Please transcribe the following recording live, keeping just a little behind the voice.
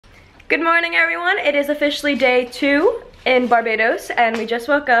Good morning, everyone. It is officially day 2 in Barbados, and we just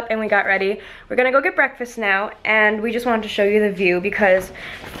woke up and we got ready. We're gonna go get breakfast now, and we just wanted to show you the view because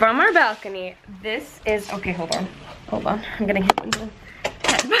from our balcony, this is, okay, hold on. I'm getting hit in the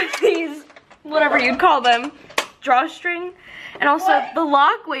head by these, whatever you'd call them, drawstring, and also the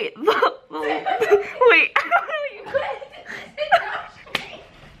lock, wait, wait.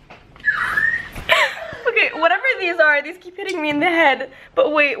 Okay, whatever these are, these keep hitting me in the head.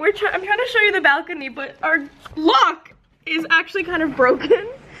 But wait, I'm trying to show you the balcony, but our lock is actually kind of broken.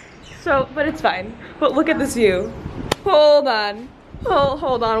 So, but it's fine. But look at this view. Hold on.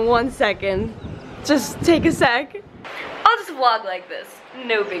 Hold on 1 second. Just take a sec. I'll just vlog like this.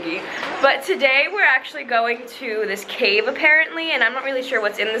 No biggie. But today we're actually going to this cave apparently, and I'm not really sure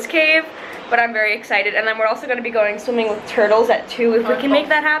what's in this cave, but I'm very excited. And then we're also going to be going swimming with turtles at 2 if we can make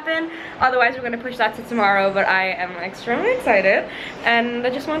that happen. Otherwise we're going to push that to tomorrow, but I am extremely excited and I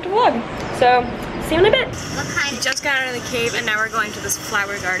just wanted to vlog. So, see you in a bit. We just got out of the cave and now we're going to this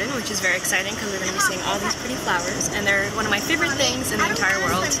flower garden, which is very exciting because we're going to be seeing all these pretty flowers, and they're one of my favorite things in the entire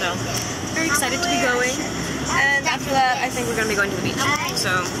world, so very excited to be going. And after that, I think we're gonna be going to the beach.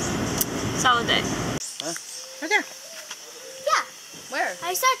 So, solid day. Huh? Right there. Yeah. Where?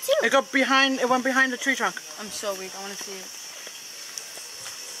 I saw it too. It went behind the tree trunk. I'm so weak. I want to see it.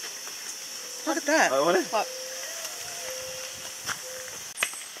 Look at that. What?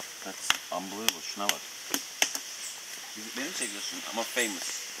 That's unbelievable. Şuna bak. Beni çekiyorsun ama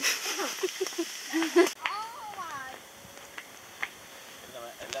famous.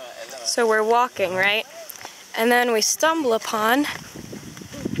 So we're walking, right? And then we stumble upon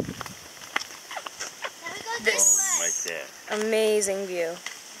this Right there. amazing view.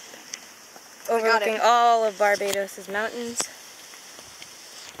 Overlooking all of Barbados' mountains.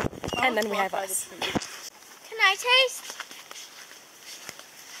 And then we have us. Can I taste?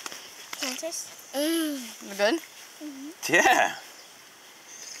 Can I taste? Is it good? Yeah.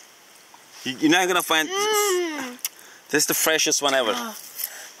 You're not gonna find. This is the freshest one ever.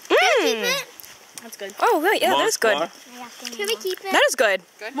 Keep it? That's good. Oh, right, yeah, that is good. Can we keep it? That is good.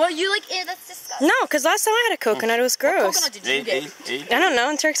 Well, you like it? That's disgusting. No, because last time I had a coconut, it was gross. What coconut did you get? I don't know,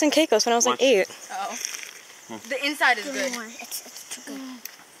 in Turks and Caicos when I was like 8. Oh. The inside is good. It's too good.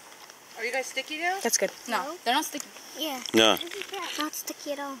 Are you guys sticky now? That's good. No, they're not sticky. Yeah. No. Not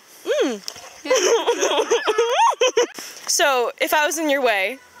sticky at all. So, if I was in your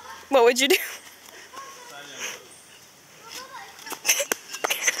way, what would you do?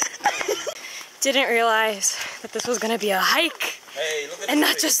 Didn't realize that this was gonna be a hike and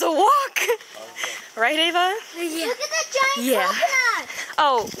not just a walk. Right, Ava? Yeah. Look at that giant coconut.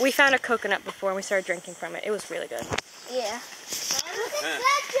 Oh, we found a coconut before and we started drinking from it. It was really good. Yeah. Look at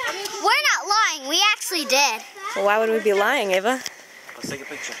that giant. We're not lying. We actually did. Well, why would we be lying, Ava? Let's take a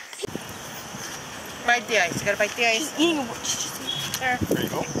picture. Bite the ice. You gotta bite the ice. She's eating There. There you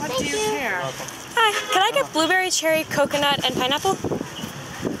go. What do you care? Hi, can I get blueberry, cherry, coconut, and pineapple?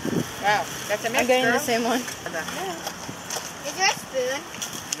 Wow, that's a mix, I'm getting girl. the same one. Is there a spoon?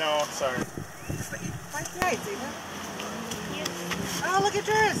 No, sorry. Bite the ice, Eva. Oh, look at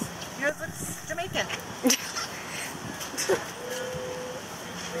yours. Yours looks Jamaican.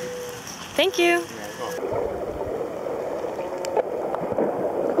 Thank you.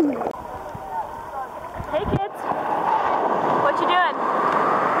 Hey kids, what you doing?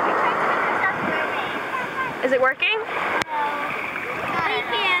 Is it working?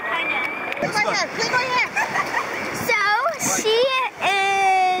 So, she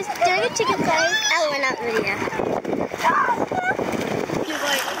is doing a chicken fry. Oh, we're not really yet.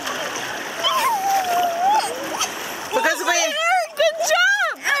 Good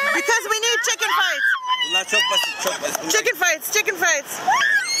job! Because we need chicken fights. Chicken fights.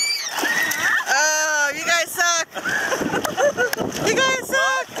 Oh, you guys suck. You guys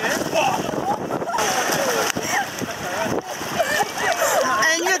suck.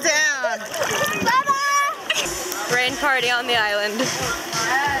 And you're down. Rain party on the island.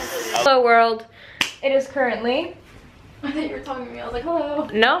 Hello world. It is currently... I thought you were talking to me. I was like, hello.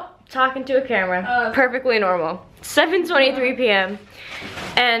 Nope, talking to a camera. Perfectly normal. 7:23 p.m.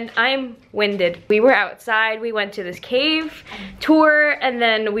 and I'm winded. We were outside, we went to this cave tour, and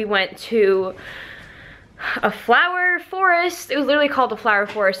then we went to a flower forest. It was literally called a flower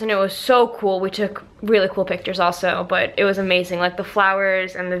forest, and it was so cool. We took really cool pictures also, but it was amazing. Like the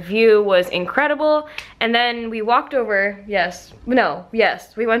flowers and the view was incredible. And then we walked over, we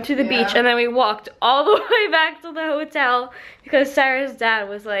went to the beach, and then we walked all the way back to the hotel because Sarah's dad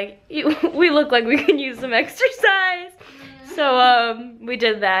was like, we look like we can use some exercise. So we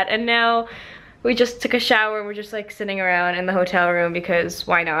did that, and now we just took a shower and we're just like sitting around in the hotel room because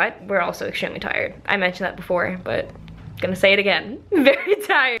why not? We're also extremely tired. I mentioned that before, but gonna say it again. Very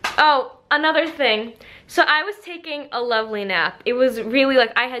tired. Oh, another thing. So I was taking a lovely nap. It was really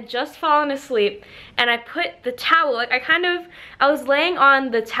like I had just fallen asleep and I put the towel, like I was laying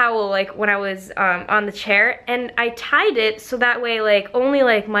on the towel like when I was on the chair, and I tied it so that way like only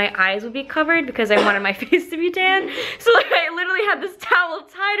like my eyes would be covered because I wanted my face to be tan. So like I literally had this towel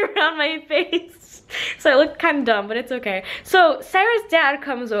tied around my face. So I looked kind of dumb, but it's okay. So Sarah's dad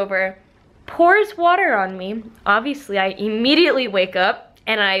comes over, pours water on me. Obviously I immediately wake up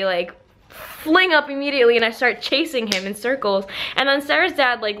and I like fling up immediately and I start chasing him in circles, and then Sarah's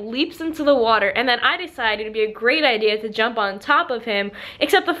dad like leaps into the water, and then I decided it'd be a great idea to jump on top of him,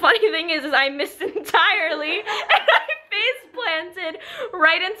 except the funny thing is I missed entirely and I face planted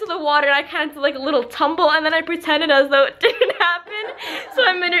right into the water, and I kind of did like a little tumble, and then I pretended as though it didn't happen. So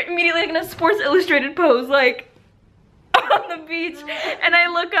I'm immediately like in a Sports Illustrated pose like on the beach, and I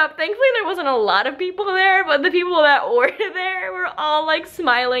look up. Thankfully there wasn't a lot of people there, but the people that were there were all like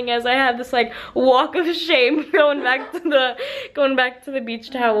smiling as I had this like walk of shame going back to the beach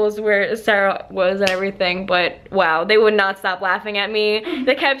towels where Sarah was and everything. But wow, they would not stop laughing at me.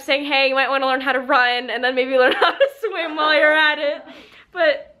 They kept saying, hey, you might want to learn how to run and then maybe learn how to swim while you're at it.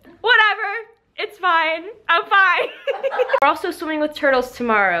 But whatever. It's fine. I'm fine. We're also swimming with turtles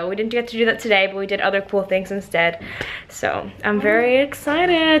tomorrow. We didn't get to do that today, but we did other cool things instead. So I'm very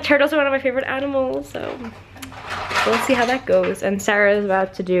excited. Turtles are one of my favorite animals, so we'll see how that goes. And Sarah is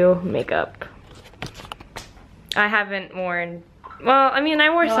about to do makeup. I haven't worn, well, I mean, I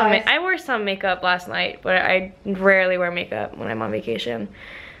wore some makeup last night, but I rarely wear makeup when I'm on vacation.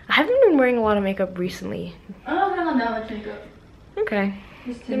 I haven't been wearing a lot of makeup recently. I don't have that much makeup. Okay.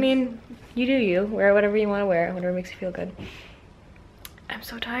 I mean, you do you. Wear whatever you want to wear, whatever makes you feel good. I'm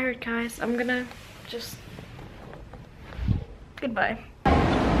so tired, guys. I'm gonna just... Goodbye.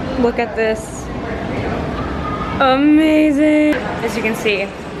 Look at this. Amazing. As you can see,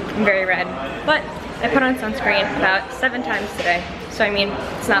 I'm very red. But I put on sunscreen about 7 times today. So I mean,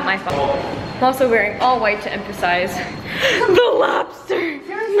 it's not my fault. I'm also wearing all white to emphasize the lobster.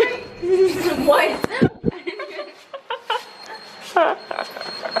 What?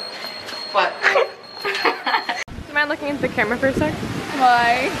 What? Do you mind looking into the camera for a sec?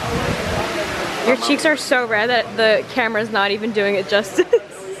 Why? Your cheeks are so red that the camera's not even doing it justice.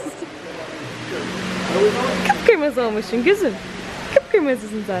 Kıpkırmızı olmuşsun kızım.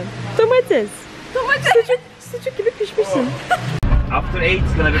 Kıpkırmızısın sen. Domates. Sucuk gibi pişmişsin. After 8,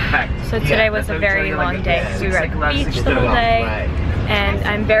 it's gonna be packed. So today was a very long day because we were at the beach the whole day, and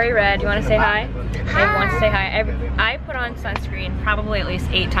I'm very red. You want to say hi? I want to say hi. I put on sunscreen probably at least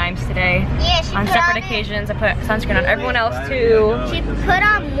 8 times today. Yeah, she on put separate on occasions. I put sunscreen on everyone else too. She put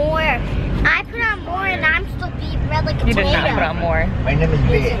on more. I put on more and I'm still being red like a You tomato. did not put on more. My name is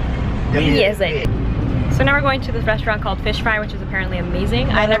Lee. Yes, I did. So now we're going to this restaurant called Fish Fry, which is apparently amazing.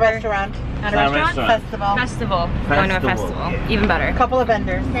 Not a restaurant. Not a restaurant? Festival. Festival. Going to a festival. Even better. A couple of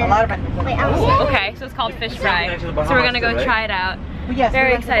vendors. A lot of vendors. Wait, I'm Okay, so it's called Fish Fry. So we're gonna go try it out. Yes,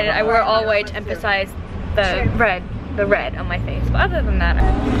 Very excited. I wore all white to emphasize the red on my face. But other than that,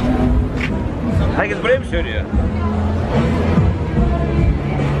 Herkes buraya mı söylüyor?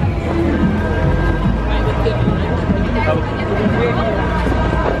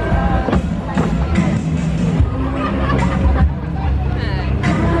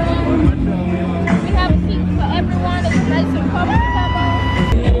 We have seats for everyone. It's nice and comfortable.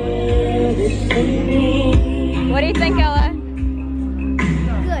 what do you think, Ella?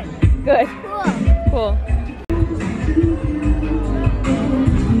 good. Good. Cool. Cool.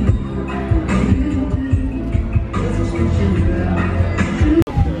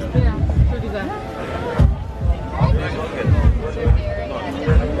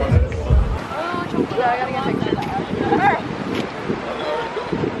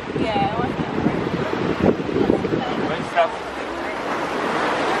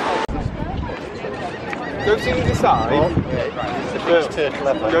 Go to the other side. Go to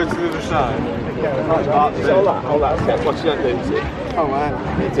the other side. Hold that. What's your name? Oh wow.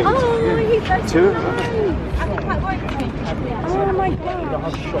 Two of them. Oh my god.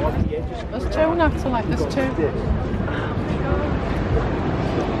 There's 2 now to like, there's 2.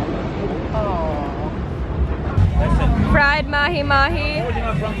 Fried mahi-mahi,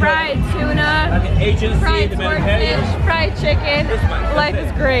 fried tuna, fried swordfish, fried chicken. Life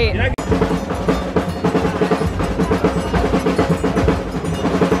is great.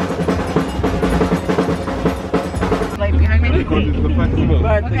 Like behind me.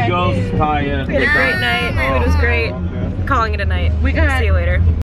 But the girls tired. We had a great night. Food was great. Calling it a night. We got See you later.